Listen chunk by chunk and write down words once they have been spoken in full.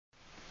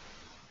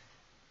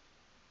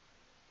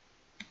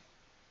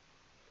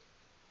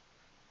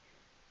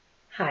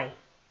Hi,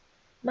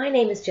 my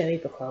name is Joey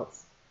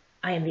Buchholz.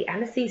 I am the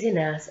anaesthesia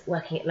nurse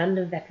working at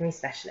London Veterinary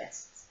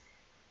Specialists,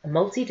 a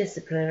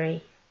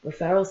multidisciplinary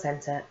referral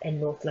centre in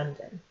North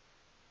London.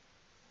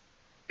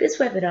 This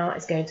webinar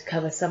is going to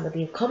cover some of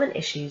the common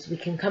issues we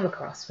can come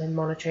across when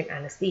monitoring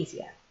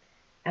anaesthesia,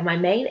 and my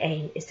main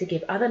aim is to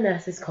give other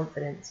nurses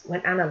confidence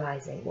when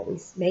analysing what we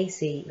may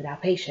see with our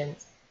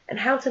patients and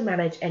how to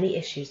manage any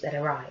issues that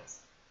arise.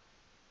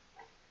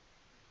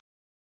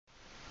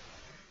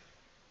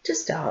 To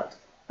start,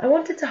 I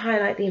wanted to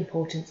highlight the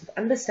importance of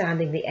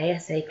understanding the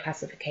ASA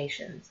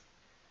classifications,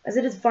 as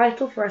it is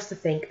vital for us to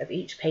think of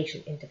each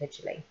patient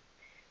individually,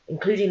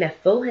 including their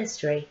full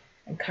history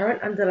and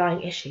current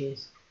underlying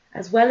issues,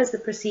 as well as the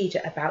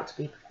procedure about to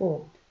be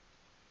performed.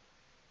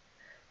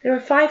 There are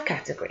 5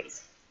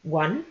 categories.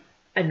 1.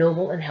 A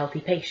normal and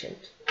healthy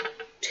patient.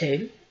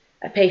 2.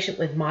 A patient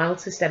with mild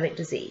systemic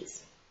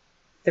disease.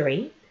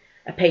 3.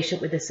 A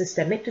patient with a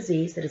systemic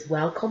disease that is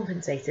well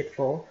compensated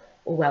for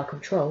or well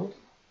controlled.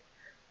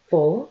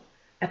 4.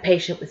 A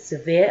patient with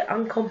severe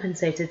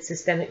uncompensated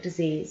systemic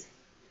disease.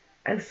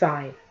 And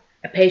 5.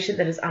 A patient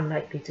that is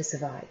unlikely to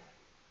survive.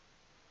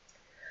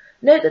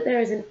 Note that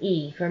there is an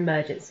E for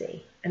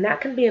emergency, and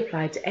that can be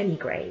applied to any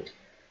grade.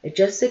 It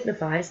just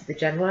signifies that the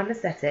general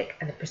anaesthetic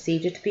and the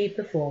procedure to be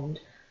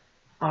performed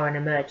are an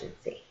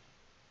emergency.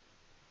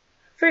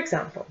 For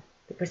example,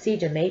 the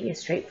procedure may be a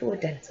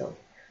straightforward dental,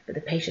 but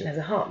the patient has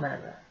a heart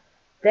murmur.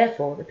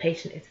 Therefore, the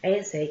patient is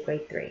ASA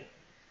grade 3.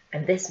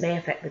 And this may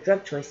affect the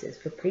drug choices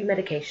for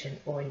pre-medication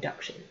or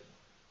induction.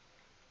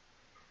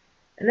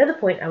 Another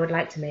point I would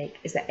like to make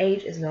is that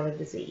age is not a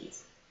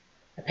disease.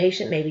 A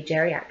patient may be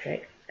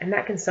geriatric, and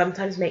that can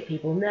sometimes make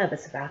people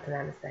nervous about an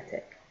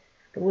anaesthetic.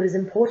 But what is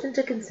important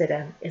to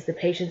consider is the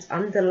patient's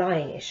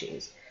underlying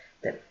issues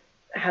that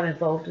have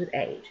evolved with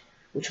age,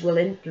 which will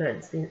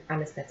influence the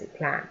anaesthetic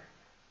plan.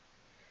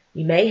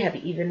 You may have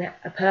even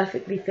a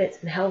perfectly fit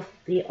and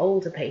healthy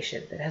older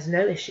patient that has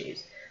no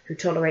issues, who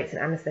tolerates an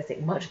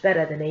anaesthetic much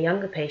better than a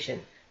younger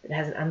patient that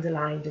has an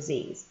underlying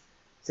disease.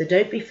 So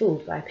don't be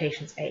fooled by a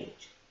patient's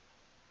age.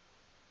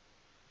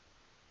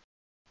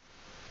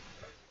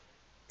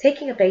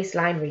 Taking a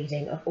baseline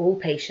reading of all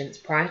patients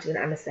prior to an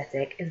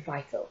anaesthetic is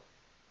vital,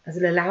 as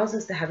it allows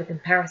us to have a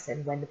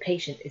comparison when the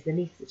patient is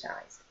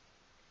anaesthetized.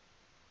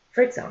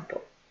 For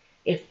example,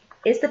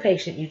 is the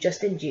patient you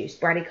just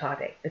induced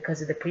bradycardic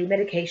because of the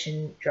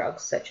pre-medication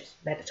drugs such as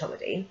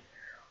medetomidine,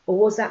 or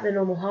was that the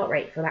normal heart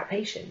rate for that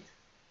patient?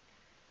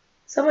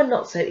 Some are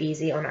not so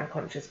easy on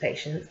unconscious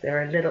patients.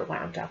 They're a little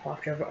wound up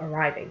after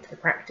arriving to the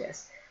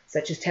practice,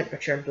 such as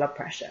temperature and blood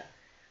pressure.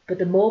 But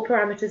the more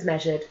parameters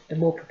measured, the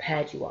more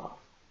prepared you are.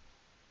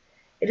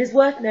 It is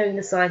worth knowing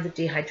the signs of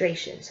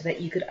dehydration so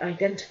that you could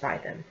identify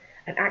them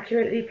and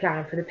accurately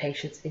plan for the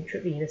patient's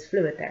intravenous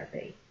fluid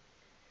therapy.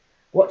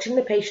 Watching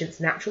the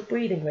patient's natural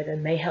breathing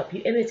rhythm may help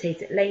you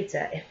imitate it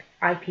later if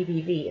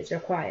IPPV is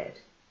required.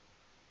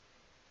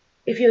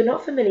 If you are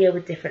not familiar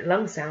with different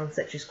lung sounds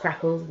such as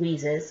crackles,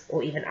 wheezes,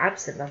 or even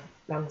absent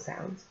lung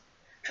sounds,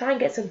 try and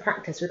get some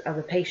practice with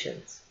other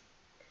patients.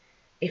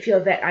 If your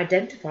vet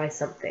identifies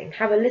something,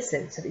 have a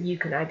listen so that you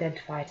can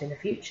identify it in the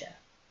future.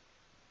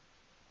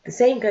 The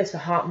same goes for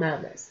heart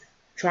murmurs.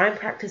 Try and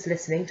practice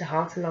listening to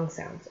heart and lung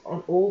sounds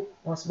on all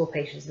possible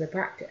patients in the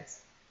practice.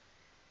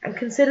 And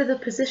consider the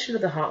position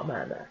of the heart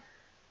murmur.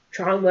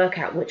 Try and work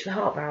out which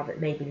heart valve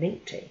it may be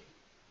linked to.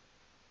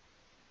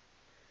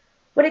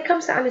 When it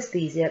comes to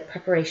anaesthesia,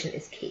 preparation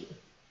is key.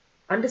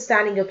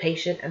 Understanding your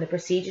patient and the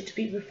procedure to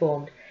be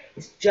performed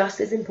is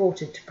just as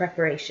important to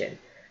preparation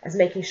as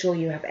making sure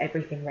you have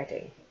everything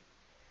ready.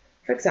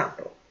 For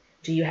example,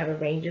 do you have a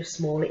range of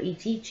smaller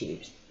ET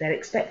tubes that are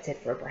expected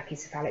for a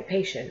brachycephalic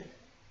patient?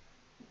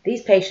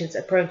 These patients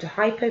are prone to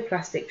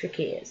hypoplastic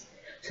tracheas,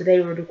 so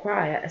they would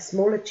require a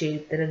smaller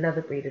tube than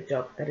another breed of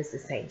dog that is the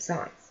same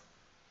size.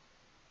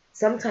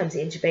 Sometimes the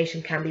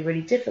intubation can be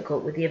really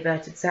difficult with the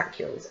everted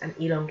saccules and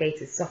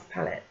elongated soft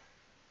palate.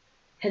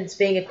 Hence,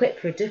 being equipped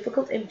for a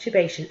difficult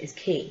intubation is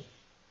key.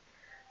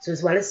 So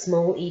as well as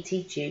small ET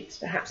tubes,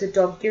 perhaps a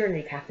dog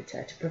urinary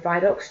catheter to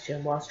provide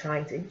oxygen whilst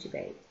trying to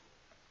intubate.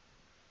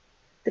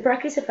 The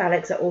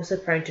brachycephalics are also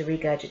prone to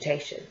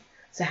regurgitation,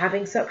 so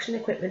having suction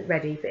equipment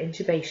ready for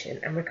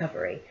intubation and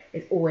recovery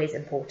is always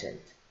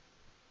important.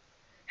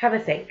 Have a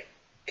think.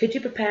 Could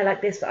you prepare like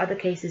this for other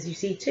cases you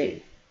see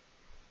too?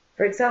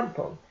 For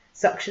example,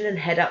 suction and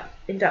head-up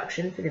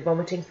induction for the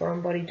vomiting foreign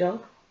body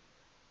dog,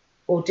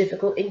 or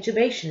difficult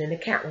intubation in a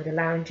cat with a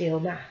laryngeal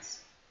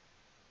mass.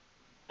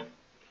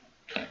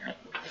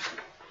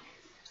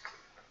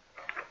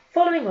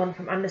 Following on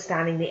from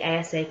understanding the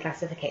ASA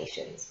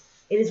classifications,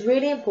 it is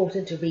really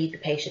important to read the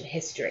patient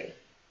history.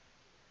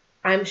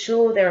 I am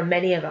sure there are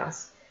many of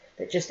us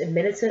that just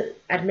administer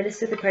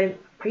the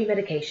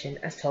pre-medication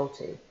as told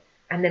to,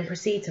 and then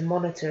proceed to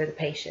monitor the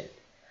patient,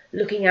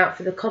 looking out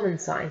for the common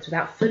signs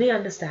without fully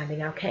understanding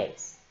our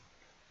case.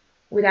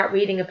 Without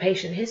reading a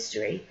patient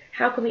history,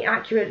 how can we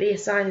accurately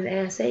assign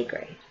an ASA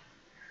grade?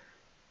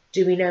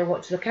 Do we know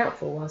what to look out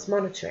for whilst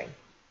monitoring,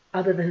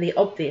 other than the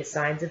obvious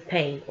signs of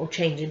pain or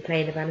change in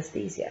plane of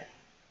anaesthesia?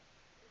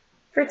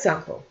 For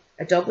example,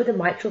 a dog with a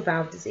mitral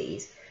valve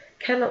disease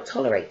cannot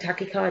tolerate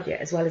tachycardia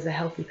as well as a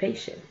healthy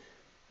patient.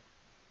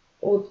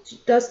 Or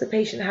does the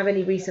patient have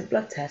any recent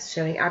blood tests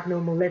showing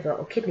abnormal liver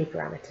or kidney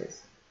parameters?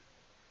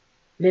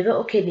 Liver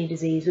or kidney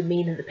disease would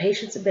mean that the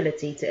patient's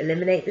ability to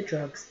eliminate the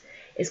drugs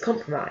is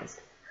compromised,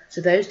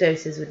 so those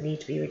doses would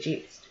need to be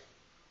reduced.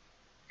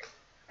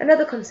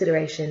 Another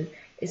consideration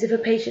is if a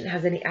patient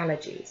has any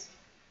allergies.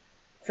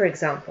 For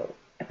example,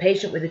 a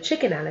patient with a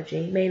chicken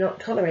allergy may not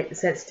tolerate the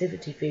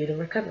sensitivity food on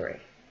recovery.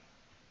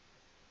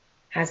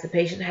 Has the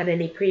patient had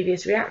any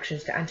previous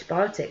reactions to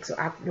antibiotics or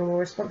abnormal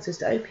responses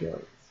to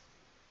opioids?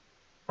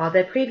 Are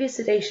there previous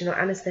sedation or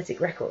anesthetic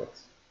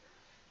records?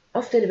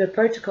 Often if a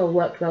protocol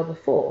worked well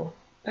before,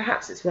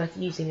 perhaps it's worth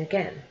using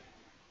again.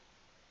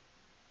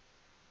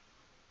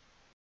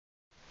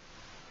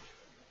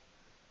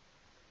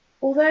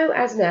 Although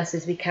as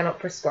nurses we cannot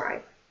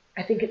prescribe,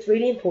 I think it's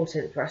really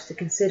important for us to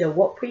consider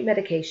what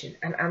pre-medication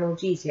and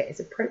analgesia is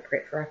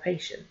appropriate for our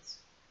patients.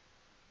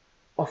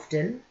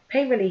 Often,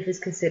 pain relief is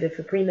considered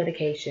for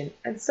pre-medication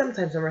and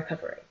sometimes on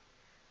recovery,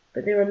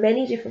 but there are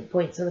many different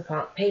points on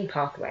the pain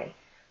pathway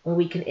where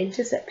we can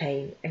intercept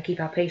pain and keep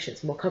our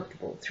patients more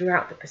comfortable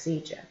throughout the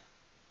procedure.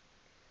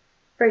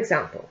 For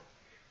example,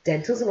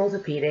 dentals and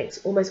orthopedics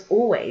almost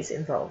always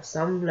involve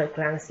some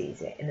local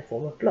anaesthesia in the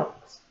form of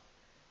blocks.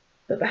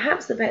 But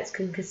perhaps the vets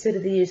can consider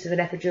the use of an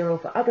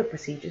epidural for other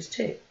procedures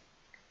too.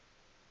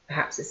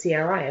 Perhaps a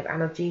CRI of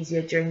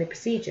analgesia during the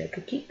procedure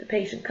could keep the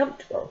patient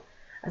comfortable,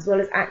 as well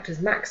as act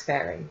as max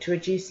sparing to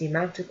reduce the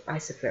amount of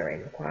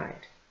isoflurane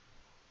required.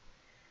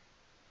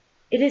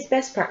 It is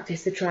best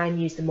practice to try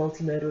and use the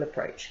multimodal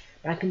approach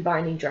by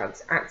combining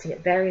drugs acting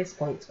at various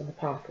points on the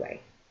pathway.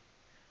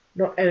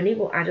 Not only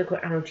will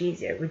adequate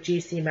analgesia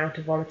reduce the amount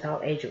of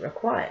volatile agent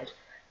required,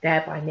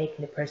 thereby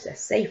making the process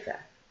safer,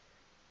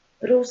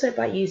 but also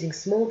by using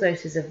small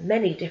doses of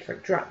many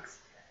different drugs,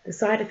 the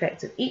side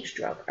effects of each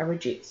drug are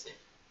reduced.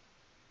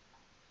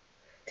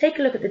 Take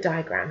a look at the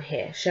diagram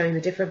here showing the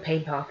different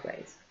pain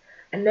pathways,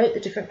 and note the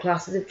different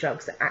classes of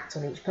drugs that act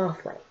on each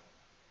pathway.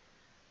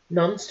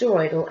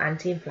 Non-steroidal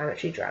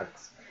anti-inflammatory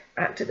drugs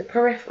act at the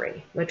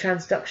periphery where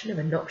transduction of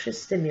a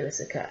noxious stimulus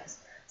occurs,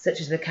 such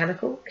as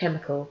mechanical,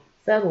 chemical,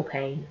 thermal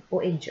pain,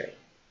 or injury.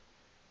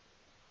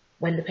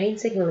 When the pain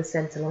signal is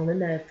sent along the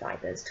nerve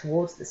fibers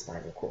towards the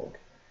spinal cord,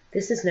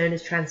 this is known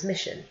as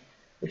transmission,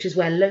 which is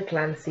where local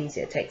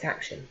anaesthesia takes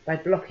action by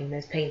blocking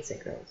those pain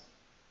signals.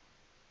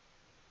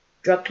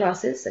 Drug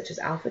classes such as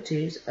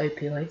alpha-2s,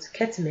 opioids,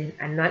 ketamine,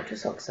 and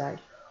nitrous oxide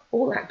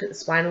all act at the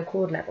spinal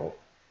cord level,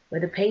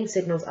 where the pain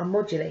signals are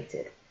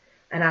modulated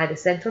and either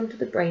sent onto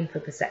the brain for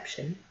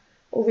perception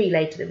or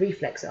relayed to the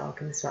reflex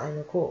arc in the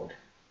spinal cord.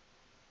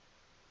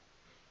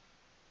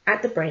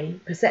 At the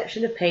brain,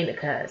 perception of pain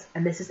occurs,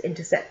 and this is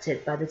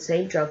intercepted by the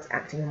same drugs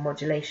acting on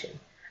modulation,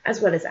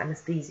 as well as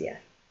anaesthesia.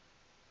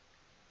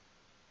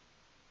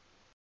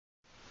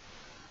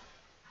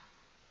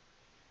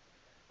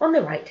 On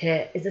the right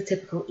here is a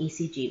typical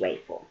ECG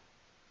waveform.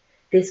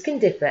 This can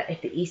differ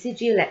if the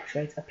ECG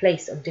electrodes are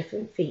placed on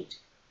different feet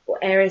or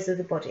areas of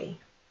the body,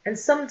 and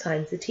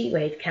sometimes the T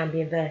wave can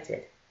be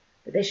inverted,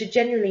 but they should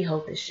generally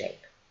hold this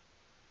shape.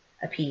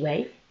 A P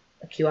wave,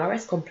 a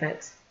QRS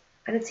complex,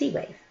 and a T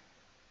wave.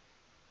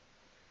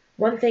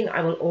 One thing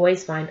I will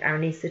always find our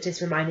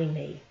anaesthetists reminding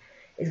me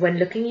is when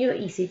looking at your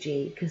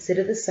ECG,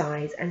 consider the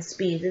size and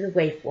speed of the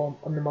waveform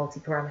on the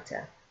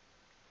multi-parameter.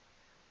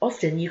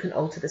 Often you can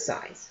alter the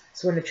size,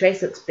 so when the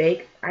trace looks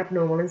big,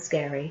 abnormal and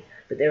scary,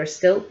 but there are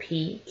still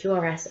P,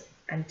 QRS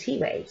and T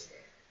waves,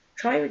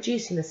 try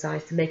reducing the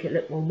size to make it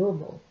look more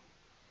normal.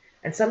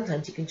 And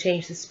sometimes you can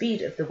change the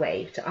speed of the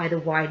wave to either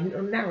widen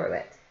or narrow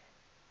it.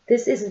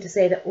 This isn't to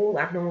say that all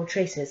abnormal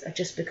traces are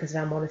just because of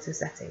our monitor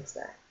settings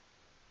there.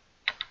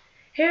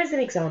 Here is an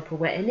example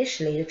where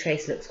initially the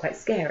trace looks quite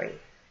scary.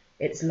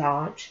 It's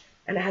large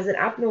and it has an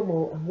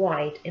abnormal and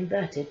wide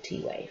inverted T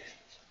wave.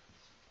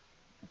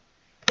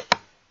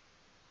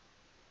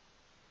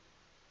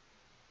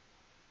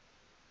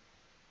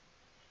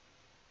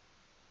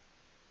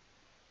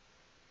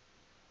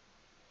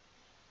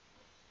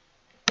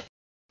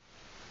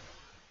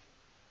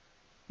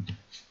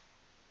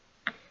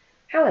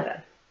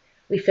 However,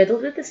 we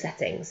fiddled with the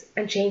settings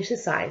and changed the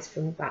size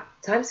from about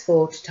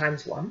 ×4 to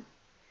 ×1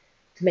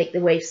 to make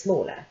the wave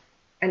smaller,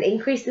 and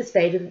increased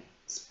the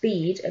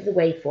speed of the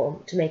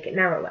waveform to make it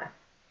narrower.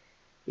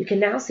 You can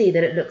now see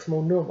that it looks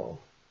more normal.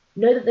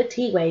 Note that the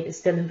T wave is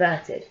still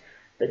inverted,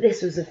 but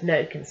this was of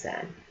no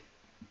concern.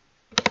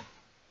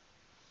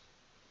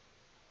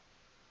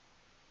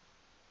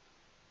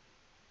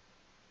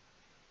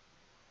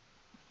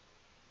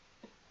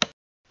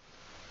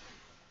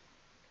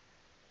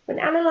 When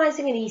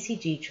analysing an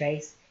ECG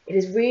trace, it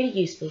is really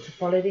useful to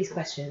follow these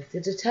questions to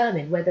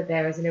determine whether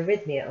there is an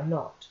arrhythmia or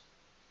not.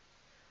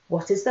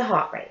 What is the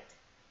heart rate?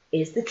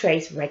 Is the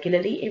trace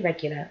regularly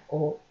irregular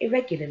or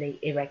irregularly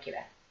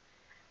irregular?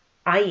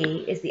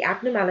 i.e., is the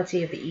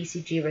abnormality of the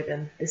ECG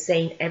rhythm the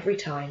same every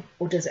time,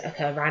 or does it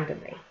occur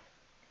randomly?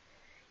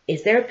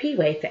 Is there a P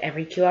wave for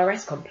every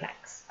QRS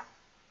complex?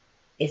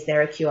 Is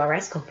there a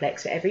QRS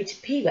complex for every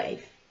P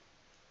wave?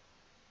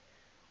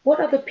 What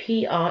are the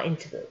PR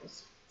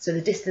intervals? So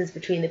the distance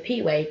between the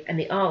P wave and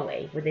the R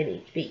wave within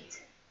each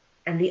beat.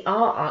 And the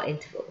RR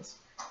intervals,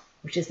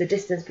 which is the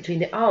distance between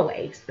the R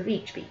waves of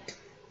each beat.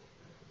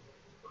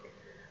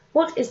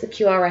 What is the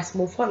QRS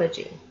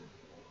morphology?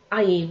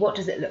 I.e., what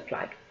does it look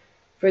like?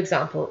 For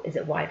example, is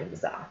it wide and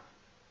bizarre?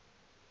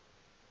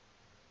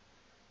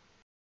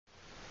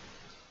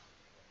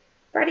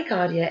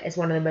 Bradycardia is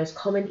one of the most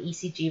common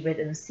ECG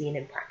rhythms seen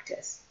in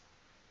practice.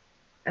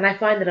 And I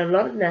find that a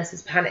lot of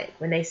nurses panic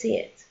when they see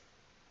it.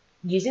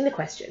 Using the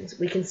questions,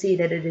 we can see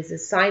that it is a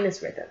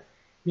sinus rhythm,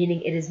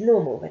 meaning it is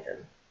normal rhythm,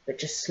 but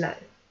just slow.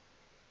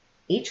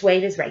 Each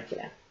wave is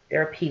regular.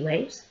 There are P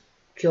waves,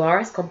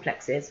 QRS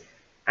complexes,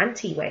 and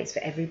T waves for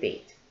every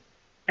beat,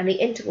 and the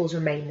intervals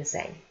remain the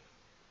same.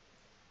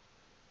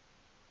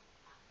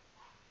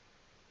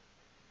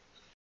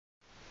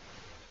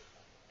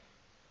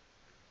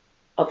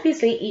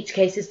 Obviously, each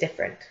case is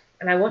different,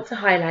 and I want to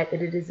highlight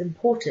that it is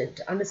important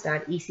to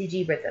understand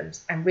ECG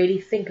rhythms and really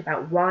think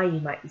about why you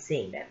might be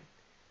seeing them.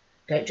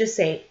 Don't just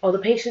say, oh, the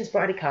patient's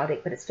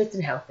bradycardic, but it's fit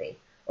and healthy,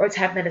 or it's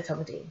had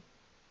metatogamy.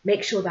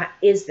 Make sure that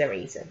is the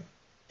reason.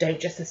 Don't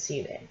just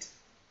assume it.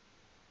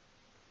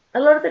 A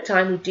lot of the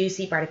time, we do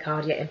see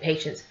bradycardia in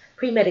patients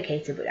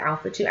pre-medicated with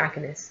alpha-2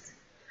 agonists,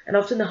 and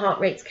often the heart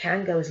rates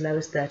can go as low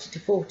as 30 to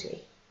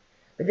 40.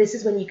 But this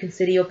is when you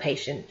consider your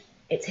patient,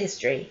 its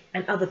history,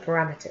 and other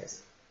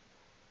parameters.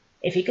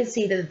 If you can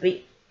see that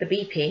the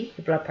BP,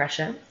 the blood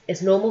pressure,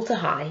 is normal to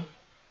high,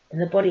 then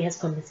the body has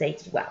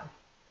compensated well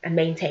and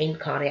maintained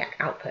cardiac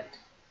output.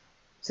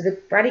 So the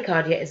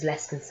bradycardia is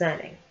less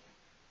concerning.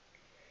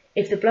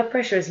 If the blood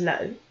pressure is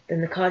low,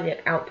 then the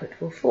cardiac output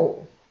will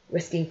fall,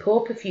 risking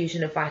poor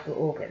perfusion of vital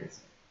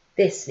organs.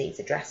 This needs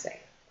addressing.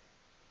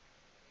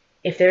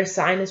 If there is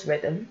sinus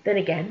rhythm, then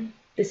again,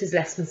 this is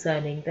less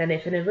concerning than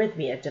if an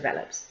arrhythmia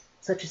develops,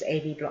 such as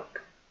AV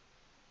block.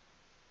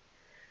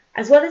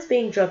 As well as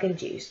being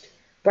drug-induced,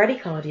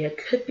 bradycardia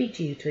could be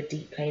due to a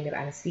deep plane of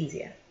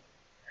anaesthesia.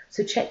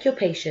 So check your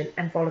patient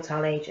and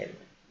volatile agent.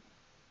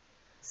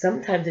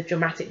 Sometimes a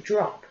dramatic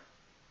drop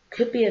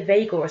could be a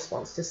vagal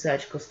response to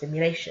surgical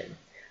stimulation,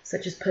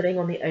 such as putting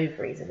on the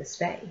ovaries in a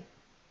stay.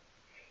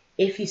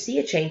 If you see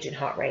a change in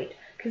heart rate,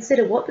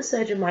 consider what the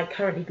surgeon might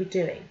currently be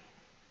doing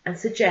and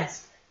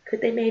suggest,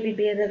 could they maybe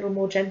be a little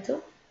more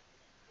gentle?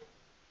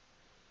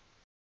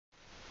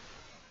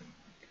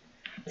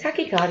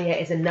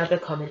 Tachycardia is another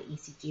common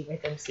ECG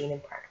rhythm seen in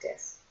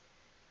practice.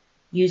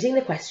 Using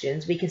the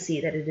questions, we can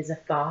see that it is a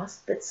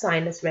fast but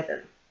sinus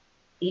rhythm.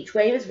 Each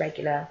wave is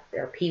regular,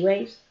 there are P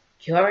waves,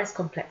 QRS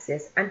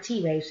complexes, and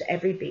T waves for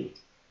every beat,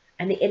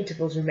 and the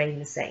intervals remain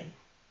the same.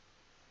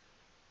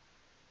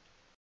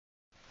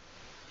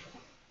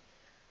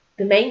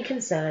 The main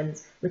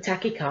concerns with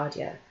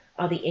tachycardia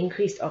are the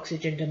increased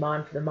oxygen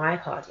demand for the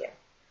myocardia,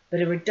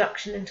 but a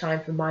reduction in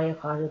time for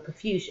myocardial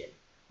perfusion,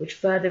 which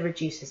further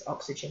reduces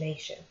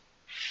oxygenation.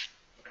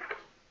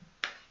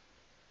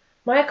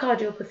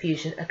 Myocardial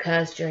perfusion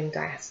occurs during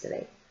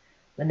diastole,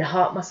 when the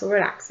heart muscle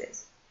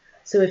relaxes.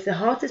 So if the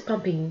heart is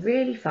pumping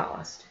really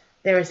fast,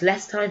 there is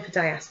less time for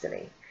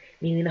diastole,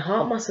 meaning the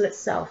heart muscle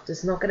itself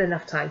does not get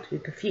enough time to be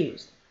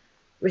perfused,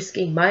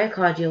 risking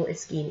myocardial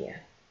ischemia.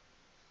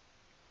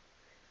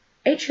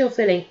 Atrial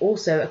filling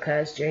also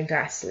occurs during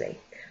diastole,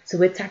 so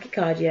with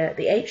tachycardia,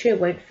 the atria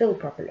won't fill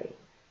properly,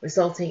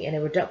 resulting in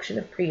a reduction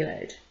of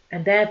preload,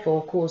 and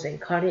therefore causing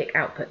cardiac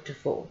output to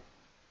fall.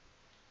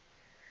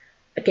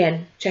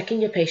 Again, checking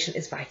your patient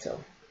is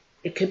vital.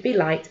 It could be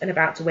light and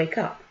about to wake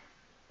up,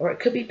 or it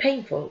could be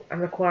painful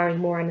and requiring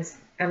more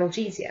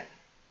analgesia.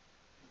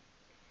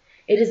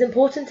 It is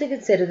important to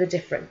consider the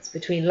difference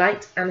between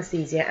light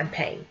anesthesia and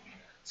pain,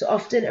 so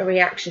often a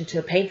reaction to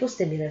a painful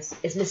stimulus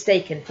is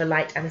mistaken for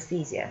light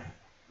anesthesia,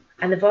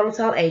 and the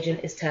volatile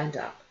agent is turned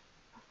up,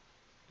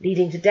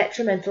 leading to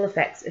detrimental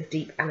effects of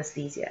deep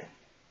anesthesia.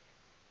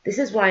 This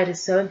is why it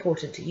is so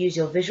important to use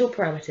your visual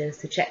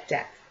parameters to check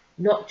depth,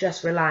 not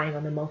just relying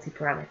on the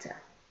multi-parameter.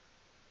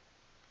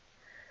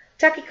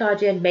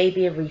 Tachycardia may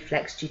be a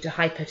reflex due to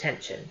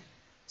hypotension,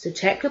 so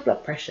check your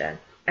blood pressure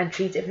and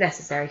treat if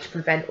necessary to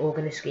prevent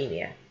organ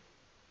ischemia.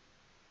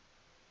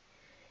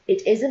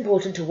 It is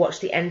important to watch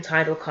the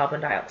end-tidal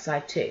carbon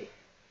dioxide too,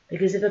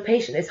 because if a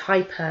patient is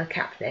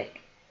hypercapnic,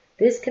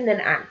 this can then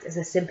act as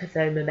a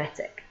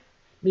sympathomimetic,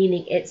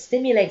 meaning it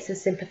stimulates the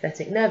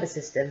sympathetic nervous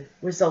system,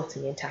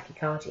 resulting in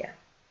tachycardia.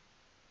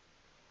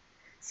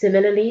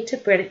 Similarly to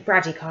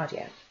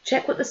bradycardia,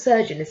 check what the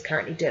surgeon is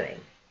currently doing.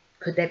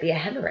 Could there be a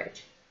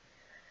hemorrhage?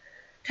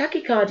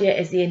 Tachycardia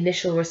is the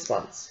initial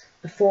response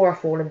before a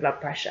fall in blood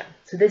pressure,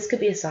 so this could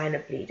be a sign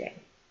of bleeding.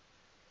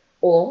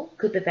 Or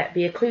could the vet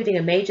be occluding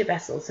a major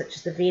vessel such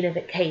as the vena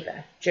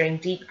cava during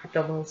deep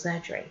abdominal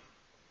surgery?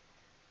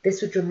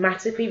 This would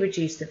dramatically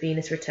reduce the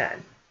venous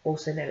return,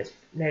 also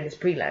known as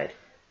preload,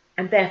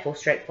 and therefore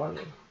stroke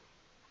volume.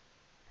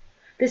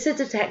 This is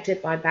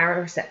detected by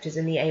baroreceptors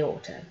in the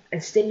aorta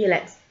and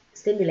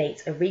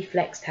stimulates a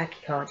reflex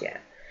tachycardia,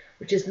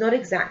 which is not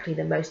exactly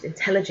the most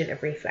intelligent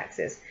of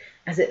reflexes,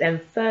 as it then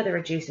further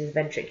reduces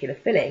ventricular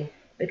filling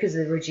because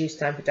of the reduced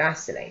time for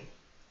diastole.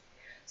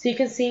 so you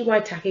can see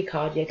why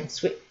tachycardia can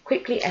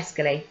quickly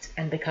escalate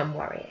and become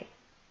worrying.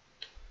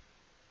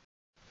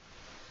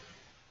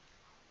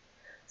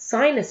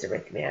 Sinus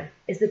arrhythmia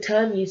is the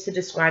term used to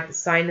describe the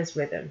sinus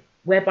rhythm,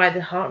 whereby the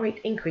heart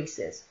rate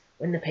increases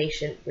when the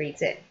patient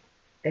breathes in,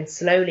 then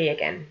slows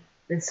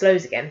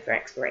again for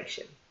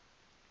expiration.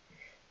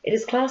 It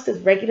is classed as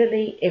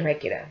regularly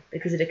irregular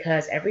because it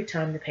occurs every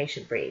time the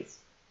patient breathes,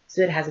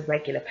 so it has a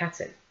regular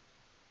pattern.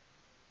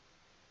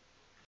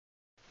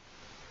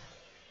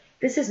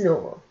 This is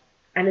normal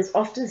and is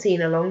often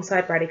seen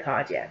alongside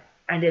bradycardia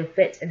and in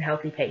fit and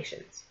healthy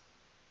patients.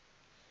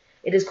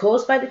 It is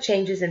caused by the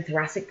changes in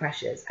thoracic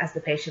pressures as the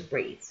patient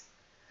breathes.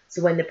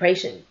 So when the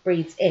patient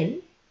breathes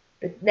in,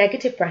 the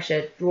negative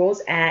pressure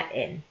draws air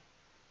in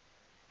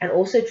and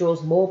also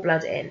draws more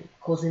blood in,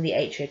 causing the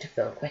atria to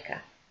fill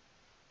quicker.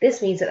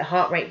 This means that the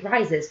heart rate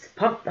rises to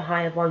pump the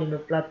higher volume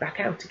of blood back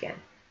out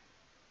again.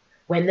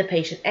 When the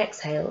patient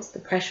exhales, the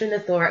pressure in the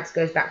thorax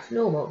goes back to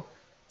normal,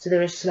 so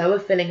there is slower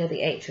filling of the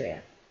atria,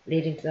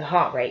 leading to the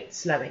heart rate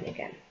slowing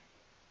again.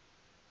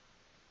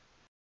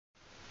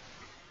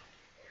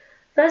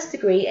 First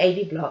degree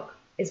AV block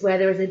is where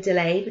there is a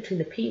delay between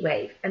the P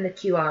wave and the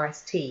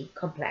QRST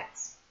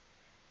complex.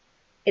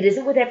 It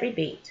isn't with every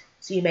beat,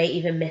 so you may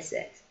even miss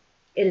it.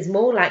 It is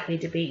more likely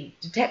to be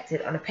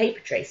detected on a paper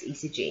trace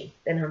ECG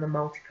than on a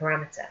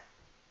multi-parameter.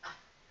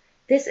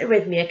 This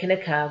arrhythmia can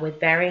occur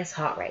with various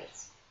heart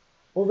rates,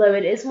 although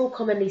it is more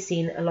commonly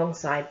seen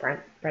alongside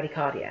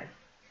bradycardia.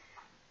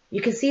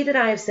 You can see that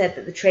I have said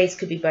that the trace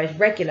could be both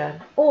regular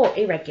or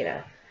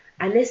irregular,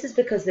 and this is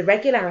because the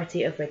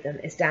regularity of rhythm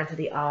is down to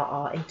the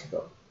RR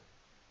interval.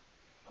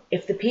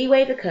 If the P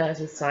wave occurs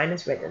with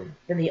sinus rhythm,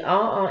 then the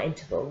RR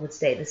interval would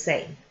stay the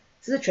same,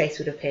 so the trace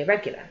would appear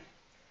regular.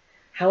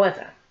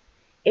 However,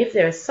 if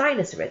there is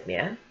sinus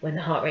arrhythmia, when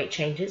the heart rate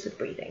changes with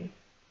breathing,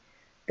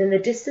 then the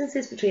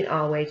distances between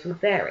R waves would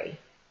vary,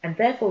 and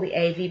therefore the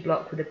AV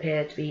block would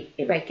appear to be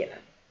irregular.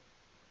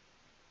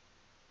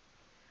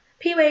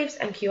 P waves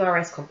and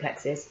QRS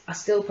complexes are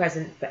still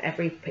present for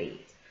every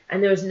beat,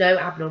 and there is no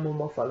abnormal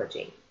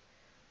morphology.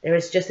 There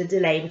is just a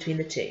delay between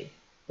the two,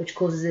 which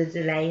causes a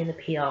delay in the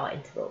PR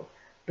interval,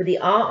 but the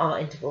RR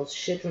intervals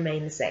should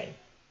remain the same,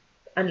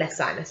 unless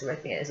sinus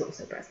arrhythmia is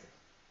also present.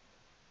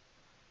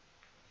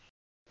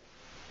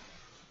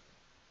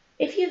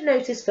 If you've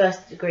noticed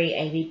first degree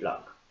AV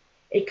block,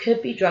 it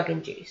could be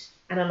drug-induced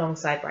and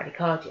alongside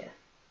bradycardia.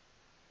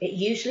 It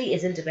usually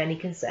isn't of any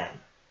concern.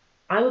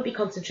 I would be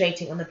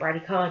concentrating on the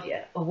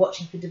bradycardia or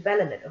watching for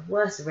development of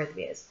worse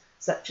arrhythmias,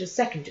 such as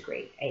second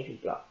degree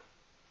AV block.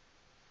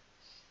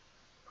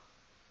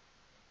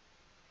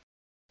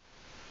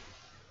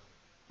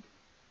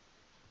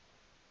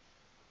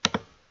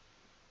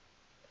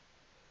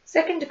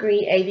 Second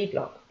degree AV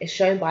block is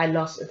shown by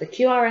loss of the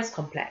QRS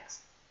complex.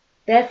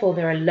 Therefore,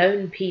 there are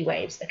lone P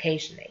waves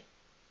occasionally.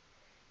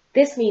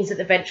 This means that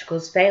the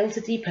ventricles fail to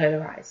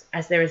depolarize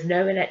as there is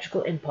no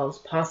electrical impulse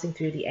passing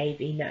through the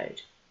AV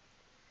node.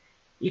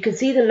 You can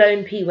see the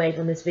lone P wave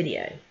on this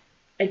video.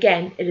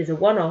 Again, it is a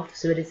one-off,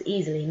 so it is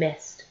easily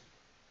missed.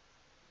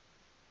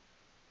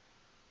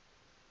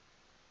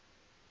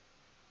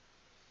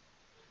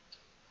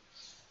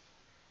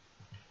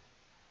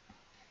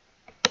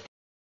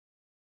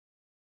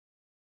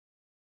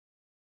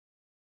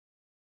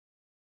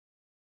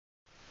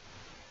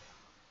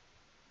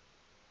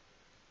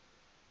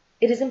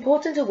 It is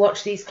important to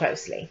watch these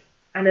closely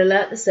and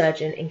alert the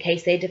surgeon in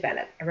case they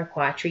develop and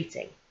require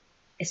treating,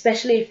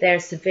 especially if there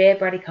is severe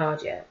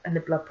bradycardia and the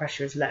blood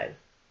pressure is low.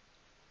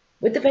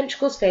 With the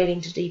ventricles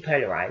failing to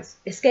depolarize,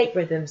 escape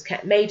rhythms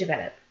may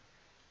develop,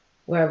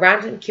 where a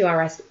random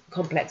QRS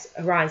complex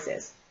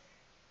arises,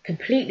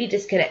 completely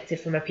disconnected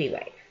from a P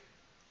wave.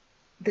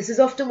 This is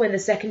often when the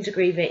second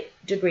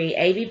degree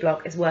AV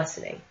block is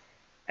worsening,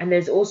 and there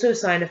is also a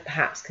sign of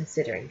perhaps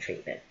considering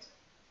treatment.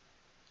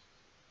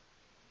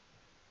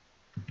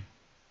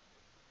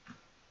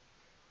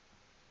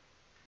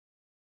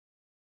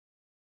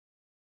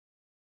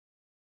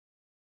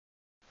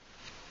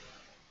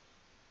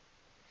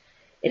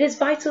 It is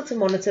vital to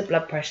monitor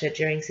blood pressure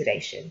during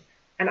sedation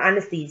and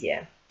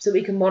anaesthesia so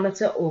we can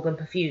monitor organ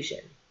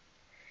perfusion.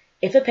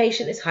 If a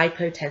patient is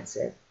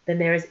hypotensive, then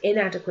there is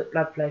inadequate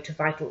blood flow to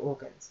vital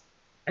organs,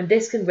 and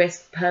this can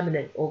risk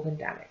permanent organ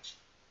damage.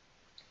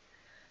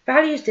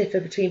 Values differ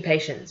between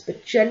patients,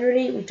 but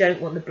generally we don't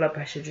want the blood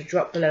pressure to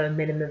drop below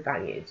minimum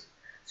values,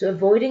 so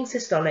avoiding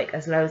systolic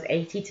as low as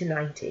 80 to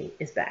 90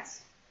 is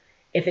best.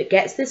 If it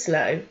gets this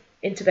low,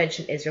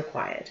 intervention is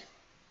required.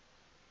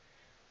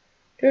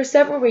 There are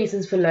several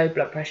reasons for low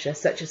blood pressure,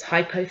 such as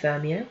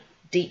hypothermia,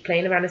 deep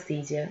plane of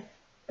anaesthesia,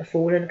 a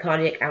fall in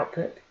cardiac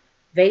output,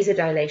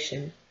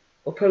 vasodilation,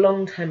 or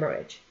prolonged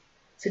hemorrhage,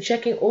 so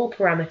checking all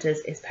parameters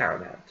is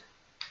paramount.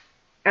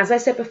 As I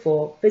said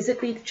before,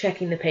 physically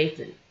checking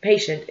the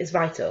patient is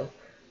vital,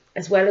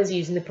 as well as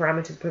using the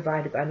parameters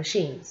provided by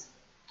machines.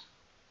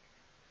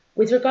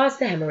 With regards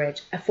to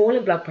hemorrhage, a fall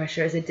in blood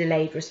pressure is a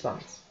delayed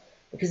response,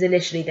 because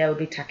initially there will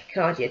be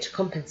tachycardia to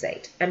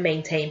compensate and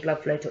maintain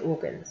blood flow to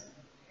organs.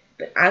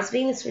 But as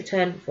venous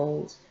return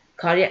falls,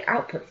 cardiac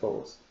output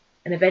falls,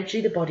 and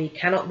eventually the body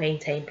cannot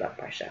maintain blood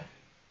pressure.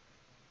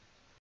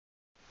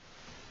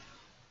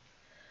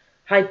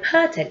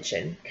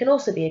 Hypertension can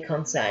also be a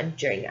concern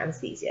during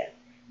anaesthesia,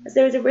 as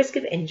there is a risk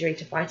of injury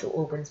to vital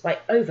organs by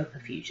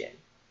overperfusion.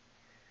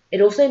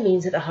 It also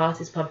means that the heart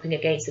is pumping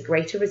against a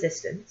greater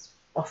resistance,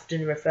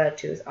 often referred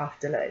to as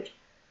afterload,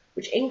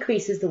 which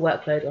increases the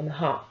workload on the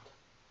heart.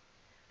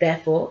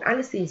 Therefore,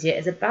 anaesthesia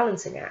is a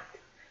balancing act,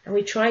 and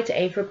we try to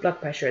aim for a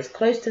blood pressure as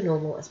close to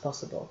normal as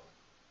possible.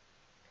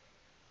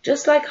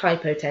 Just like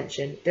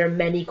hypotension, there are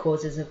many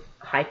causes of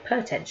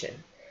hypertension,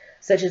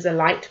 such as a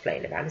light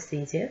plane of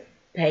anaesthesia,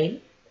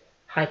 pain,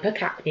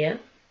 hypercapnia,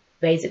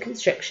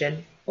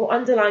 vasoconstriction, or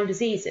underlying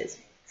diseases,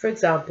 for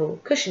example,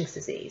 Cushing's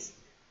disease,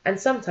 and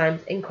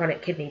sometimes in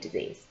chronic kidney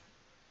disease.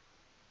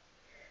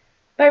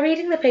 By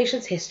reading the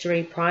patient's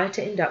history prior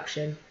to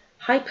induction,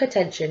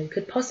 hypertension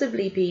could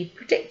possibly be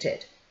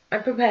predicted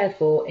and prepared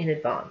for in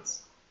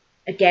advance.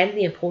 Again,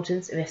 the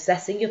importance of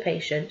assessing your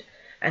patient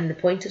and the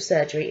point of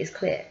surgery is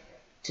clear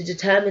to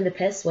determine the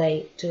best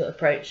way to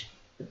approach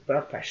the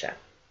blood pressure.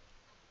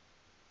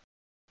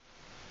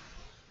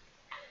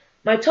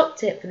 My top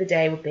tip for the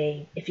day would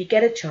be, if you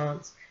get a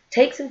chance,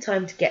 take some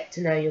time to get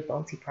to know your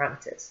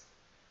multi-parameters.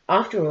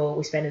 After all,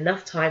 we spend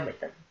enough time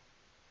with them.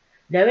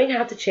 Knowing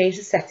how to change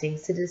the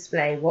settings to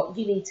display what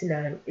you need to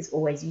know is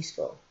always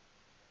useful.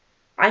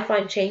 I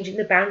find changing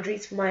the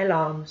boundaries for my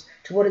alarms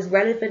to what is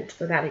relevant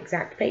for that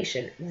exact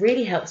patient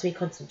really helps me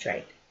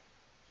concentrate.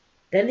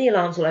 Then the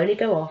alarms will only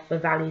go off for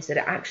values that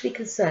are actually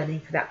concerning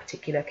for that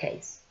particular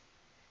case.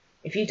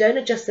 If you don't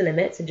adjust the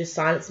limits and just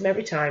silence them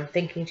every time,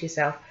 thinking to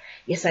yourself,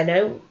 yes, I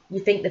know you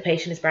think the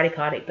patient is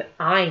bradycardic, but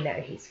I know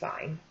he's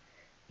fine,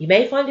 you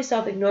may find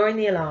yourself ignoring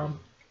the alarm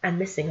and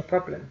missing a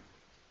problem.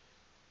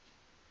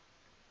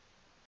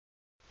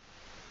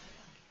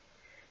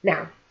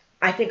 Now,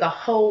 I think a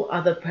whole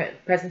other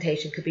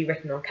presentation could be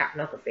written on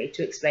capnography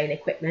to explain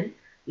equipment,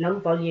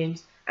 lung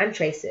volumes, and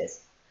traces,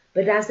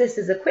 but as this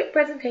is a quick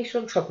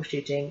presentation on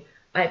troubleshooting,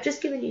 I have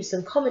just given you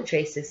some common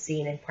traces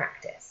seen in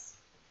practice.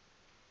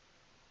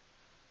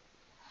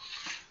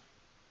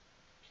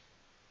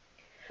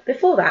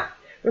 Before that,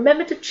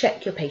 remember to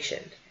check your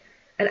patient.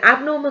 An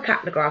abnormal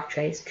capnograph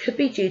trace could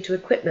be due to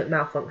equipment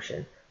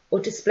malfunction or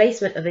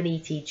displacement of an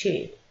ET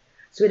tube,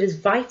 so it is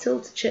vital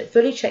to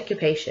fully check your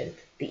patient,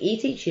 the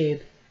ET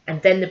tube,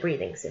 and then the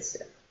breathing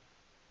system.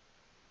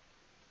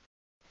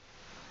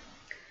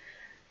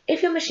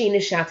 If your machine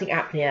is shouting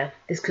apnea,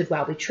 this could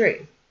well be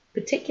true,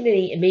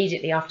 particularly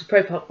immediately after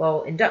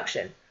propofol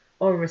induction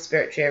or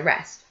respiratory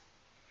arrest.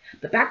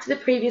 But back to the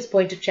previous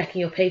point of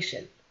checking your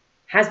patient.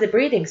 Has the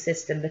breathing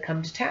system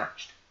become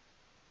detached?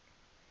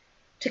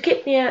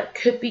 Tachypnea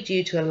could be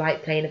due to a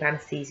light plane of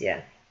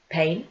anaesthesia,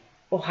 pain,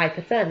 or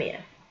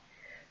hypothermia.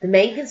 The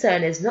main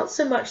concern is not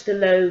so much the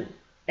low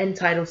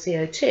end-tidal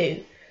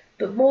CO2,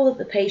 but more that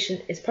the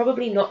patient is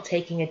probably not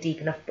taking a deep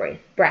enough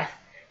breath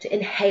to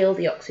inhale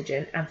the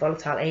oxygen and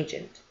volatile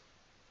agent.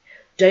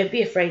 Don't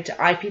be afraid to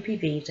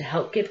IPPV to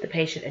help give the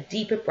patient a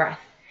deeper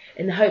breath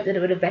in the hope that it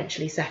will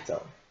eventually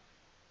settle.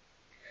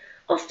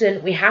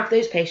 Often we have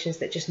those patients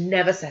that just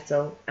never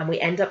settle, and we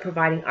end up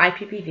providing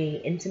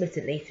IPPV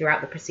intermittently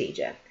throughout the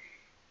procedure.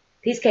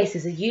 These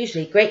cases are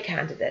usually great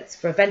candidates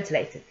for a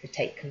ventilator to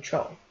take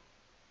control.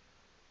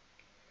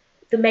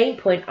 The main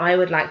point I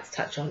would like to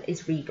touch on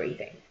is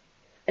rebreathing.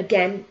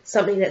 Again,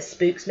 something that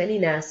spooks many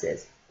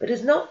nurses, but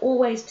is not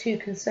always too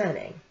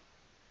concerning.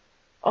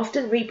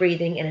 Often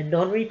rebreathing in a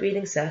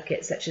non-rebreathing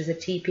circuit such as a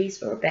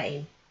T-piece or a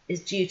BAME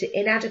is due to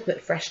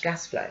inadequate fresh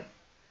gas flow,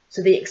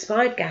 so the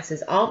expired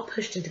gases aren't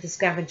pushed into the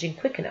scavenging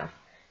quick enough,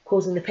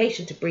 causing the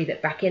patient to breathe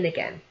it back in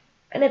again,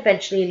 and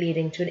eventually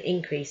leading to an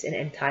increase in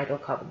end-tidal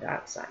carbon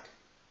dioxide.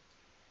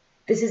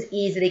 This is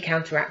easily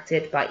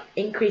counteracted by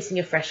increasing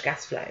your fresh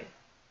gas flow.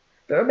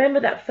 But remember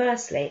that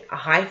firstly, a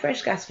high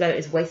fresh gas flow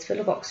is wasteful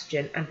of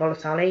oxygen and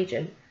volatile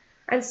agent,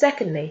 and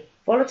secondly,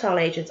 volatile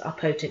agents are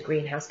potent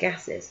greenhouse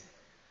gases,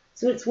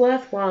 so it's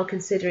worthwhile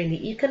considering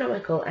the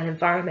economical and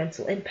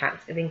environmental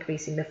impact of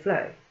increasing the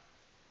flow.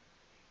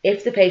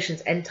 If the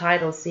patient's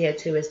end-tidal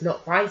CO2 is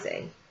not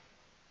rising,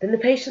 then the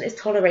patient is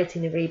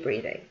tolerating the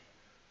rebreathing,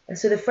 and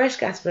so the fresh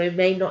gas flow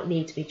may not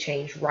need to be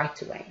changed right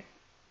away.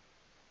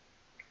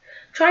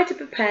 Try to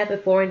prepare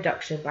before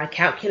induction by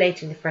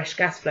calculating the fresh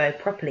gas flow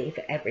properly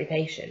for every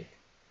patient.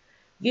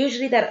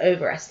 Usually that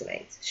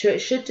overestimates, so it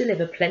should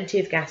deliver plenty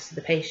of gas to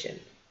the patient.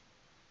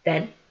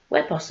 Then,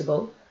 where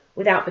possible,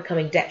 without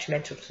becoming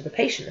detrimental to the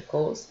patient of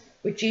course,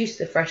 reduce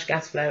the fresh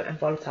gas flow and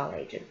volatile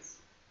agents.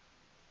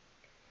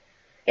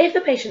 If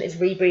the patient is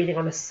rebreathing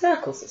on a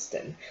circle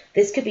system,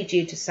 this could be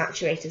due to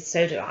saturated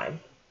soda lime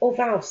or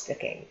valve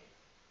sticking.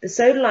 The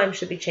soda lime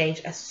should be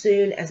changed as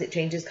soon as it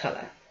changes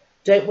colour.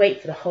 Don't wait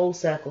for the whole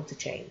circle to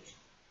change.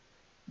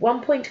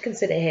 One point to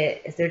consider here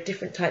is there are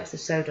different types of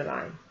soda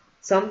lime.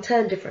 Some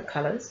turn different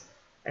colours,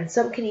 and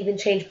some can even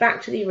change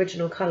back to the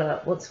original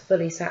colour once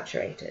fully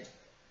saturated.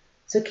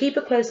 So keep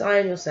a close eye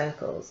on your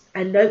circles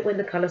and note when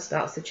the colour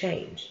starts to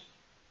change.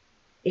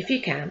 If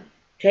you can,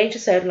 change the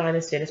soda lime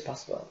as soon as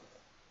possible,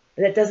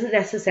 but that doesn't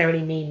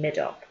necessarily mean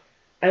mid-op.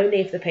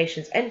 only if the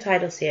patient's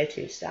end-tidal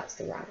CO2 starts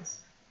to rise.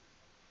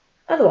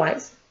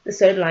 Otherwise, the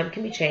soda lime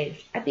can be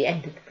changed at the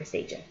end of the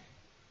procedure.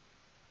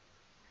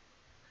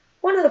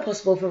 One other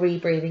possible for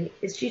rebreathing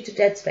is due to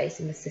dead space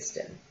in the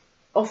system,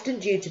 often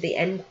due to the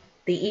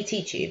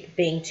ET tube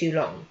being too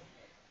long,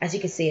 as you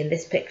can see in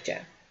this picture.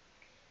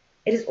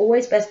 It is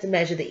always best to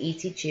measure the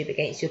ET tube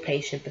against your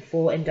patient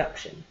before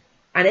induction,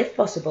 and if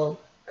possible,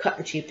 cut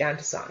the tube down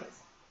to size.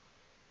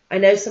 I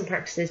know some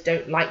practices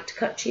don't like to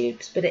cut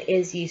tubes, but it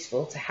is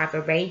useful to have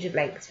a range of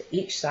lengths for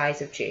each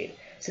size of tube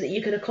so that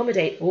you can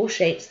accommodate all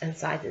shapes and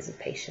sizes of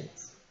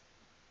patients.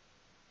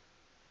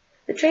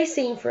 The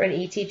tracing for an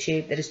ET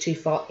tube that is too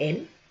far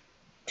in,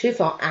 too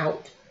far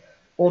out,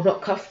 or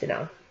not cuffed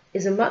enough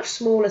is a much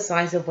smaller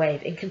size of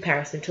wave in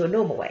comparison to a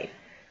normal wave,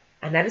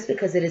 and that is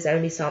because it is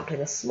only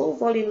sampling a small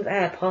volume of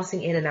air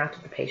passing in and out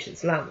of the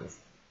patient's lungs.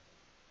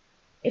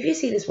 If you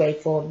see this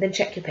waveform, then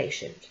check your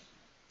patient.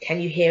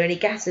 Can you hear any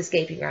gas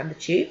escaping around the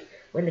tube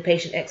when the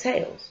patient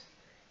exhales?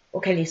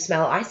 Or can you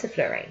smell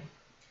isoflurane?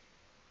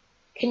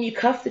 Can you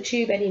cuff the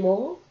tube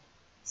anymore?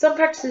 Some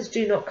practices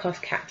do not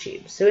cuff cat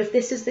tubes, so if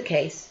this is the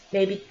case,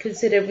 maybe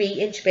consider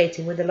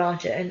re-intubating with a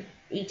larger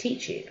ET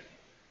tube.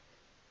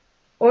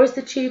 Or is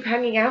the tube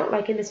hanging out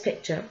like in this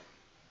picture?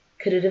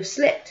 Could it have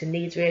slipped and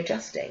needs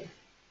readjusting?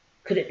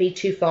 Could it be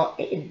too far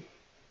in?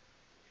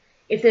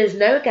 If there is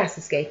no gas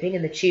escaping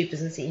and the tube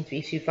doesn't seem to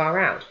be too far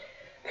out,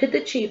 could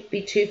the tube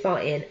be too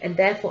far in and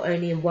therefore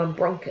only in one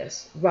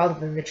bronchus rather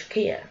than the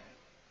trachea?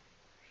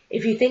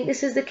 If you think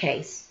this is the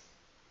case,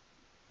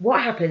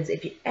 what happens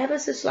if you ever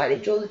so slightly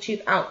draw the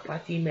tube out by a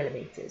few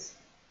millimeters?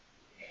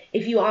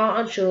 If you are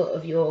unsure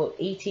of your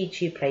ET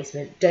tube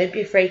placement, don't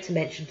be afraid to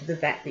mention to the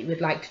vet that you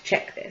would like to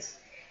check this,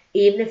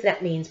 even if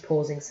that means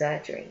pausing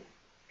surgery.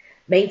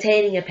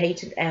 Maintaining a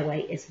patent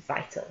airway is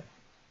vital.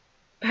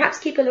 Perhaps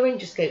keep a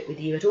laryngoscope with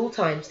you at all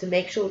times to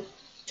make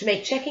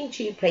checking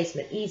tube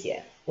placement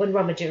easier when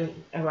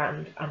rummaging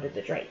around under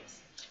the drapes.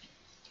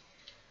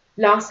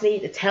 Lastly,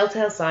 the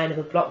telltale sign of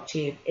a blocked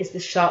tube is the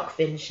shark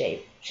fin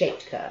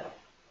shaped curve.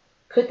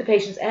 Could the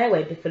patient's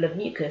airway be full of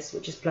mucus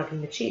which is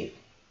plugging the tube?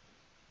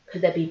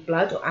 Could there be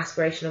blood or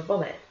aspiration of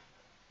vomit?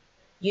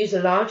 Use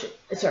a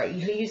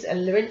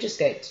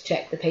laryngoscope to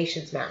check the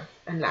patient's mouth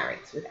and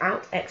larynx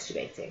without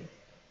extubating.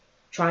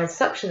 Try and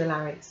suction the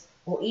larynx,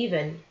 or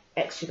even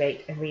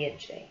extubate and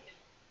re-intubate.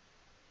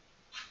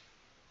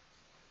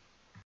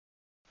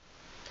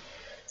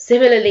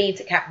 Similarly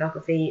to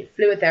capnography,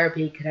 fluid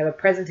therapy could have a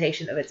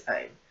presentation of its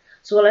own,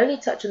 so I'll only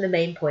touch on the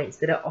main points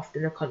that are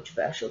often a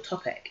controversial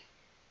topic.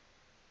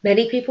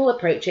 Many people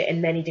approach it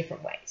in many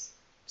different ways.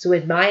 So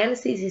with my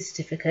anaesthesia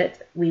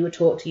certificate, we were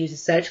taught to use a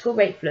surgical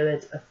rate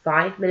fluid of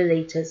 5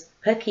 millilitres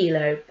per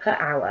kilo per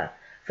hour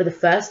for the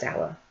first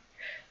hour,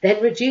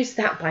 then reduce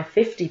that by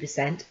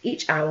 50%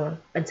 each hour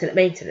until at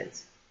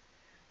maintenance.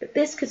 But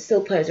this could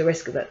still pose a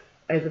risk of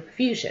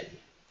overperfusion.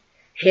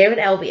 Here at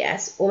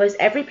LVS, almost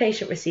every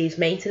patient receives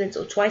maintenance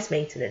or twice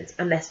maintenance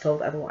unless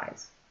told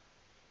otherwise.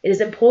 It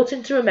is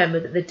important to remember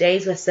that the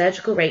days where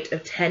surgical rate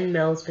of 10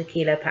 mL per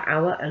kilo per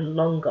hour are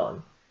long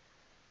gone.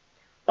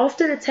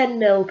 Often a 10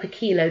 mL per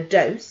kilo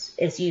dose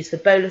is used for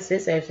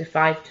boluses over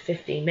 5 to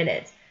 15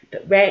 minutes,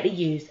 but rarely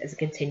used as a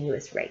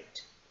continuous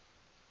rate.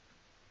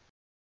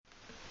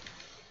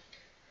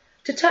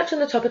 To touch on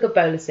the topic of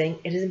bolusing,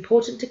 it is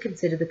important to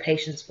consider the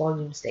patient's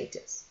volume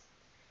status.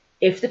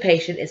 If the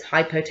patient is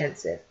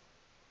hypotensive,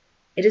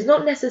 it is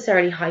not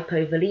necessarily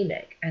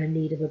hypovolemic and in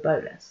need of a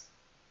bolus.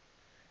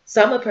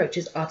 Some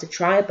approaches are to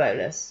try a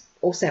bolus,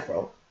 or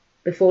several,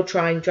 before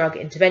trying drug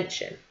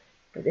intervention,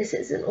 but this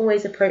isn't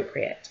always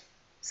appropriate,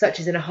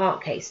 such as in a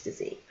heart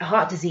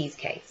disease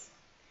case.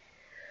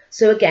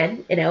 So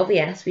again, in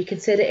LVS, we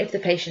consider if the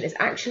patient is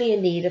actually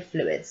in need of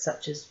fluids,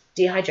 such as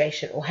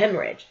dehydration or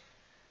hemorrhage,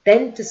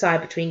 then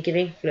decide between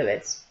giving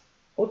fluids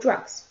or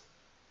drugs.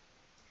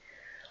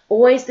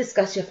 Always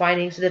discuss your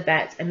findings with the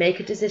vet and make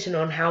a decision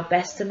on how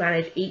best to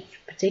manage each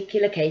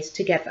particular case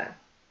together.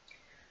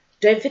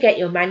 Don't forget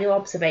your manual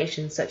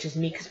observations such as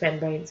mucous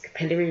membranes,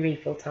 capillary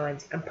refill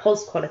times, and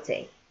pulse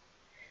quality.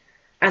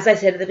 As I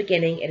said at the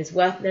beginning, it is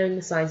worth knowing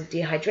the signs of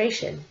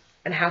dehydration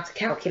and how to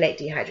calculate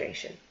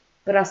dehydration,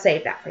 but I'll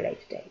save that for a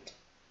later date.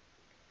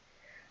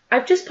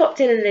 I've just popped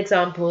in an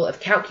example of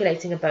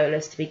calculating a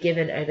bolus to be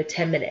given over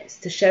 10 minutes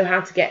to show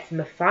how to get from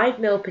a 5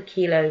 ml per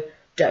kilo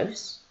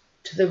dose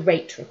to the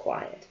rate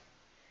required.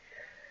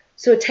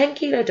 So a 10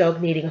 kilo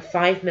dog needing a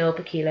 5 ml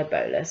per kilo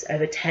bolus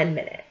over 10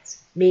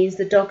 minutes means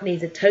the dog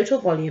needs a total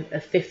volume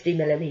of 50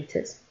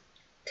 millilitres,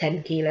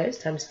 10 kilos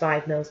times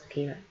 5 ml per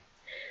kilo.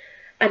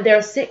 And there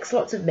are 6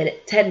 slots of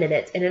 10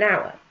 minutes in an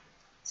hour.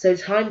 So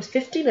times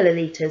 50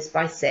 millilitres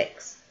by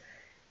 6,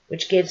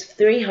 which gives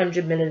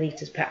 300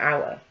 millilitres per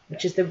hour,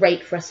 which is the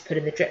rate for us to put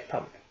in the drip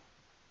pump.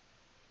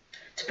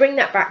 To bring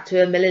that back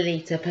to a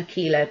milliliter per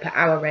kilo per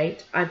hour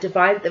rate, I've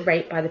divided the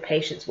rate by the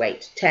patient's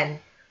weight, 10,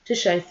 to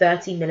show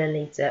 30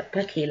 milliliter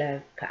per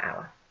kilo per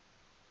hour.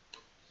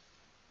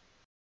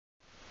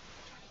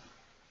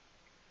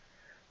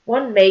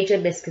 One major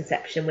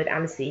misconception with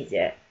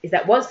anaesthesia is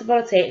that once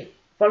the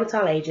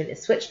volatile agent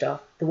is switched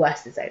off, the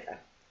worst is over.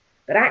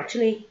 but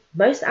actually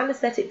most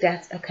anaesthetic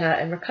deaths occur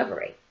in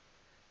recovery,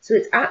 so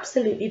it's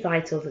absolutely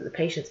vital that the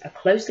patients are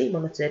closely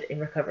monitored in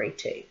recovery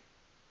too.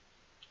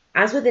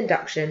 As with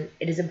induction,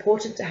 it is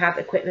important to have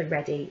equipment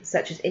ready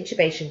such as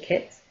intubation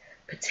kits,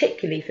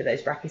 particularly for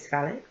those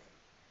brachycephalics,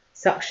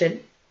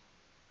 suction,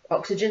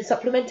 oxygen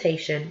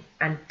supplementation,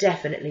 and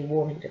definitely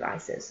warming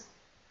devices.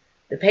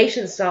 The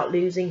patients start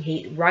losing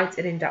heat right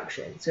at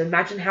induction, so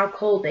imagine how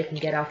cold they can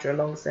get after a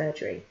long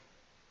surgery.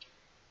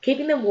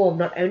 Keeping them warm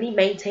not only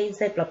maintains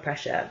their blood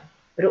pressure,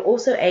 but it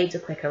also aids a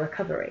quicker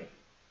recovery.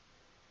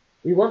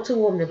 We want to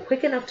warm them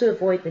quick enough to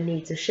avoid the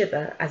need to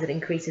shiver as it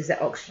increases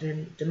their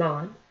oxygen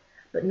demand,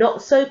 but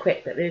not so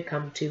quick that they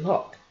become too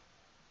hot.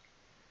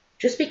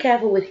 Just be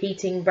careful with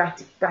heating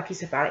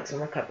brachycephalics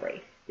on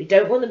recovery. We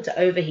don't want them to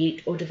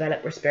overheat or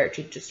develop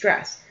respiratory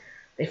distress.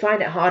 They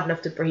find it hard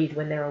enough to breathe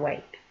when they're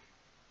awake.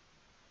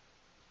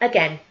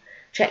 Again,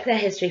 check their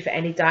history for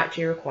any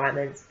dietary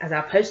requirements, as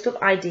our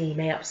post-op ID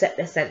may upset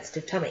their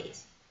sensitive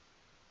tummies.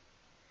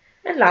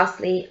 And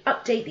lastly,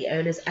 update the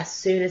owners as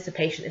soon as the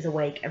patient is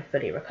awake and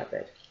fully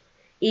recovered,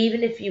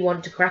 even if you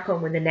want to crack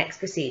on with the next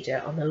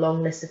procedure on the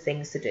long list of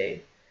things to do.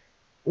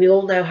 We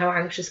all know how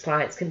anxious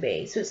clients can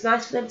be, so it's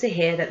nice for them to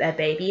hear that their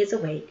baby is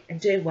awake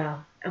and doing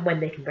well and when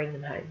they can bring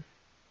them home.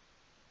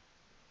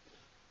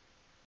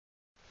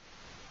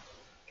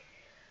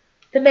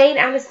 The main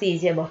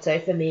anaesthesia motto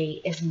for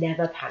me is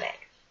never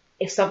panic.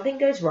 If something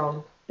goes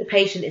wrong, the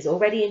patient is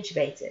already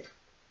intubated.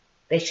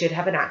 They should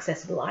have an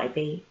accessible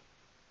IV,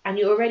 and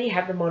you already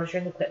have the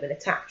monitoring equipment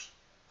attached,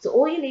 so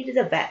all you need is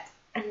a vet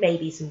and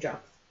maybe some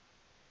drugs.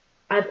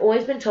 I've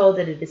always been told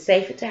that it is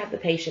safer to have the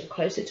patient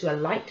closer to a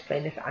light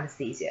plane of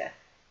anaesthesia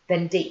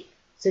than deep,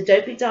 so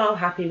don't be dial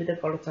happy with a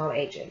volatile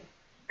agent.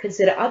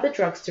 Consider other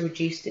drugs to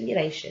reduce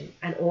stimulation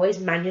and always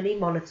manually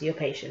monitor your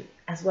patient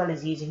as well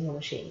as using your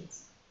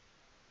machines.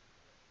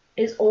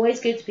 It is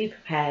always good to be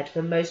prepared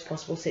for most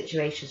possible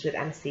situations with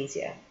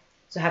anaesthesia,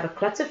 so have a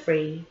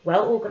clutter-free,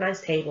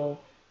 well-organised table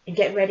and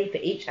get ready for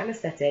each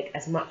anaesthetic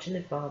as much in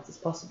advance as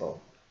possible.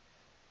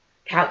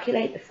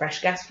 Calculate the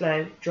fresh gas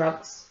flow,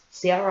 drugs,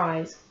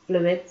 CRIs,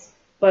 fluids,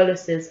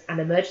 boluses and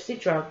emergency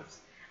drugs,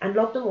 and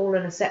log them all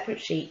on a separate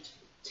sheet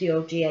to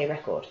your GA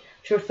record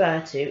to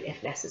refer to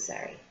if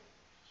necessary.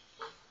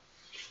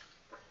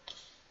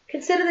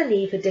 Consider the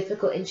need for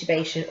difficult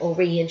intubation or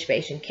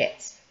re-intubation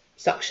kits,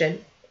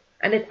 suction,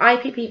 and if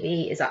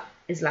IPPV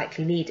is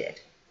likely needed.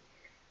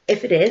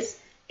 If it is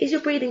your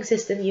breathing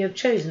system you have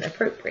chosen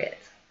appropriate?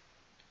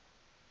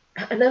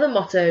 Another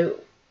motto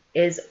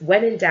is,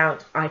 when in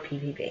doubt,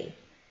 IPPV.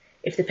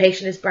 If the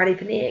patient is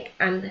bradypneic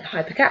and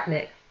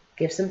hypercapnic,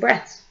 give some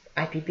breaths,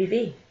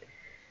 IPPV.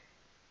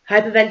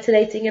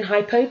 Hyperventilating and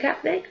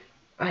hypocapnic,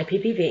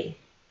 IPPV.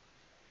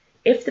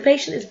 If the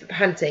patient is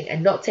panting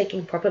and not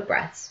taking proper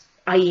breaths,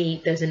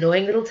 i.e. those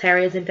annoying little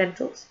terriers in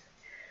dentals,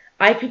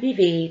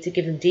 IPPV to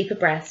give them deeper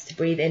breaths to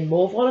breathe in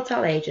more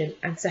volatile agent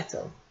and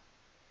settle.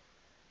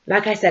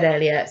 Like I said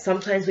earlier,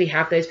 sometimes we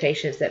have those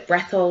patients that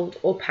breath hold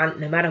or pant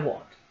no matter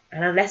what,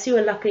 and unless you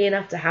are lucky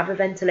enough to have a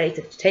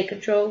ventilator to take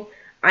control,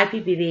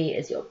 IPPV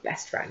is your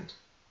best friend.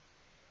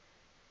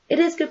 It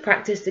is good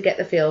practice to get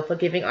the feel for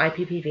giving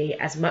IPPV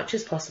as much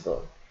as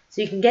possible,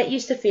 so you can get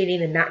used to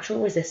feeling the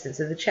natural resistance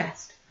of the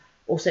chest,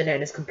 also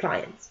known as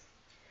compliance,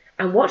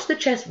 and watch the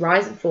chest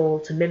rise and fall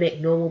to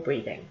mimic normal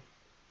breathing.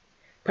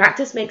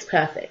 Practice makes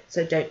perfect,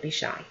 so don't be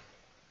shy.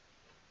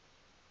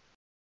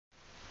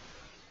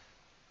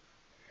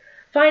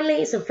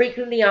 Finally, some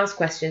frequently asked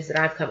questions that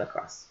I've come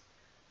across.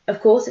 Of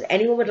course, if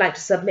anyone would like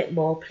to submit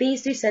more,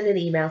 please do send an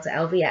email to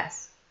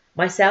LVS.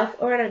 Myself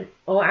or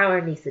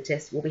our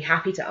anaesthetist will be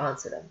happy to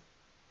answer them.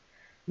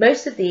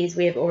 Most of these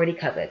we have already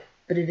covered,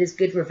 but it is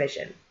good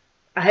revision.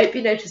 I hope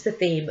you notice the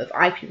theme of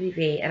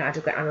IPPV and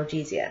adequate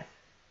analgesia.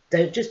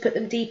 Don't just put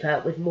them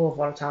deeper with more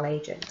volatile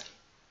agent.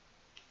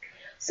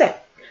 So,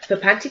 for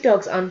panty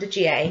dogs under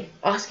GA,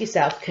 ask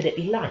yourself, could it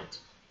be light?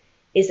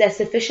 Is there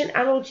sufficient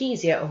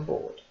analgesia on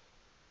board?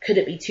 Could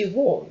it be too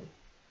warm?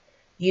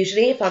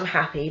 Usually, if I'm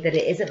happy that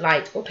it isn't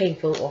light or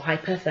painful or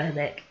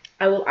hyperthermic,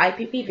 I will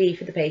IPPV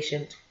for the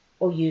patient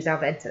or use our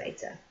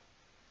ventilator.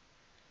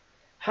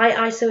 High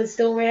ISO and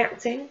still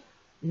reacting?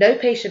 No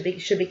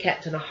patient should be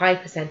kept on a high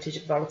percentage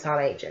of volatile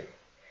agent.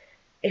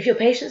 If your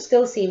patient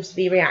still seems to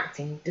be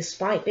reacting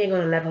despite being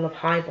on a level of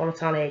high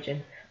volatile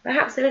agent,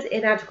 perhaps there is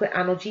inadequate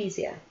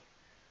analgesia.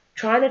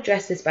 Try and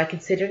address this by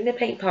considering the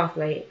pain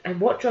pathway and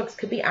what drugs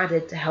could be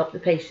added to help the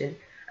patient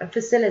and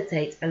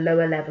facilitate a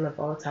lower level of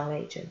volatile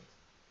agent.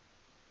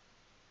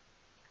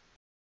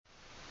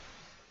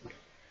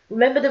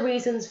 Remember the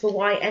reasons for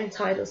why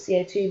end-tidal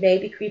CO2 may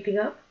be creeping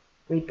up: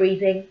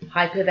 rebreathing,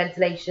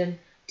 hyperventilation,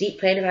 deep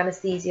plane of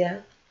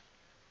anaesthesia.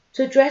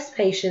 To address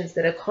patients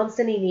that are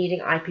constantly needing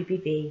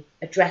IPPV,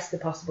 address the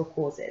possible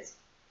causes.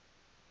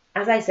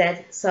 As I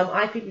said, some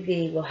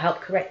IPPV will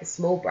help correct the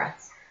small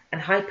breaths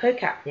and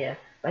hypocapnia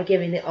by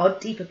giving the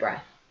odd deeper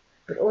breath,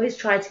 but always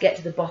try to get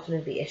to the bottom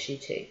of the issue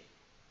too.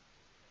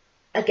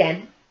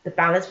 Again, the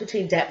balance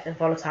between depth and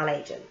volatile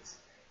agents.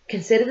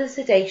 Consider the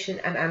sedation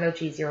and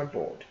analgesia on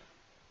board.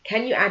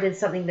 Can you add in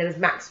something that is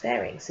max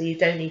sparing so you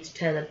don't need to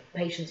turn the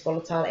patient's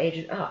volatile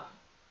agent up?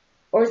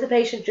 Or is the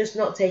patient just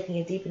not taking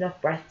a deep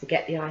enough breath to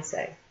get the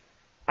ISO?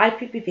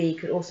 IPPV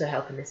could also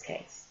help in this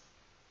case.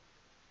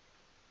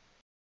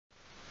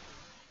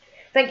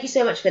 Thank you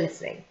so much for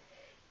listening.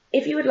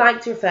 If you would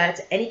like to refer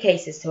to any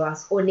cases to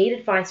us or need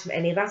advice from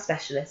any of our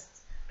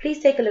specialists, please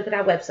take a look at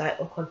our website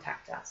or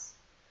contact us.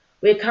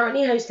 We are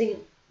currently hosting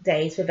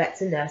days for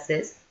vets and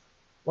nurses,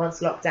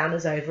 once lockdown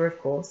is over, of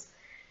course.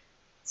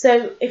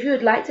 So if you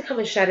would like to come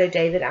and shadow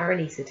David, our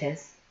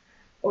anaesthetist,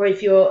 or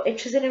if you're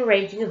interested in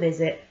arranging a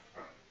visit,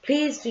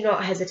 please do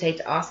not hesitate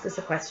to ask us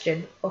a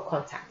question or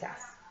contact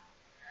us.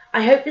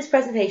 I hope this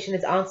presentation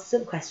has answered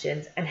some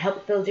questions and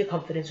helped build your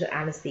confidence with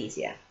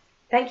anaesthesia.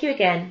 Thank you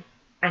again,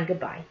 and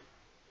goodbye.